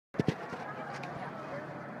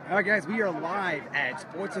Alright guys, we are live at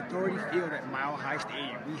Sports Authority Field at Mile High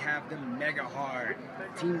Stadium. We have the Mega Hard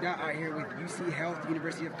teamed out here with UC Health,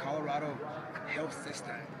 University of Colorado Health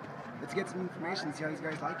System. Let's get some information and see how these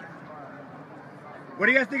guys like it. What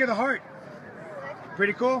do you guys think of the Heart?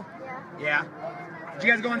 Pretty cool? Yeah. Yeah. Did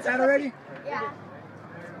you guys go inside already? Yeah.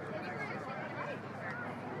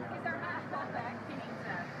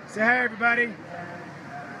 Say hi everybody.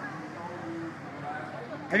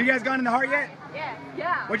 Have you guys gone in the Heart yet?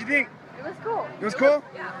 Yeah. What'd you think? It was cool. It was cool?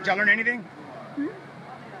 Yeah. Did y'all learn anything?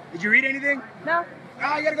 Did you read anything? No.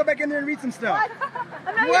 Oh, you gotta go back in there and read some stuff.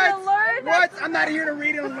 I'm not here to learn. What? I'm not here to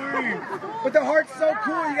read and learn. But the Heart's so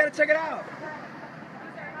cool, you gotta check it out.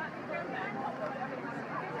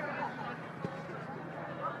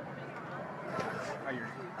 Oh, you're...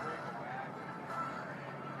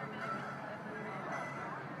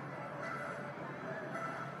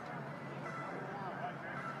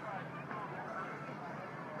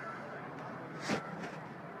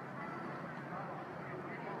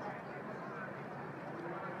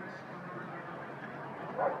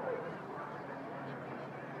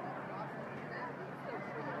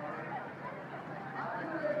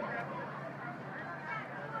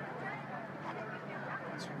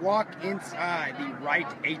 Let's walk inside the right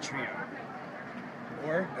atrium.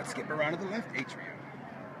 Or let's skip around to the left atrium.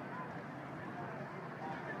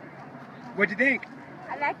 What'd you think?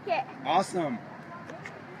 I like it. Awesome.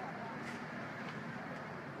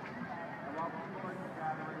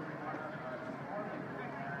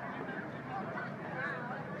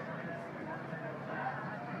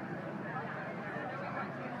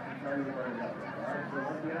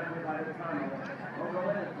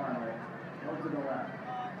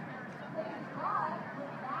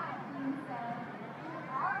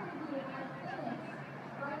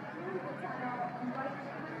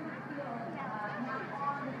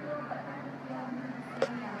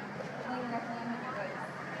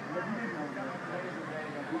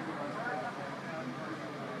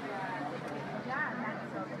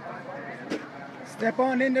 Step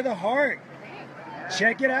on into the Heart.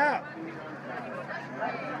 Check it out.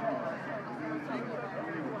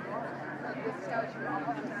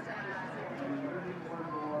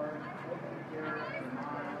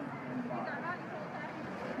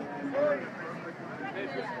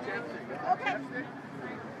 Okay.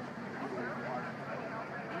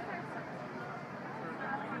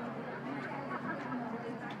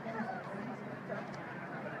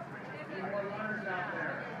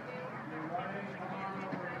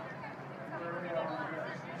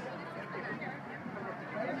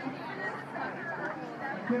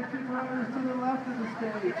 Picture runners to the left of the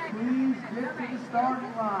stage, please get to the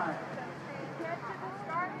starting line.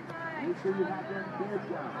 Make sure you have them kids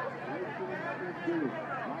down. Make sure you have them kids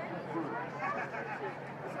right in front.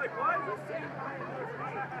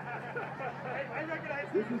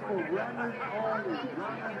 This is for runners only.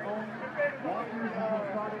 Runners only. Walkers have been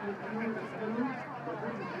starting with you in the school, but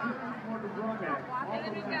this is strictly for the runners. Also,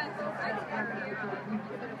 we have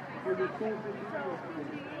for your social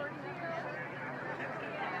media.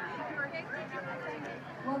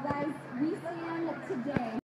 Well, guys, we stand today.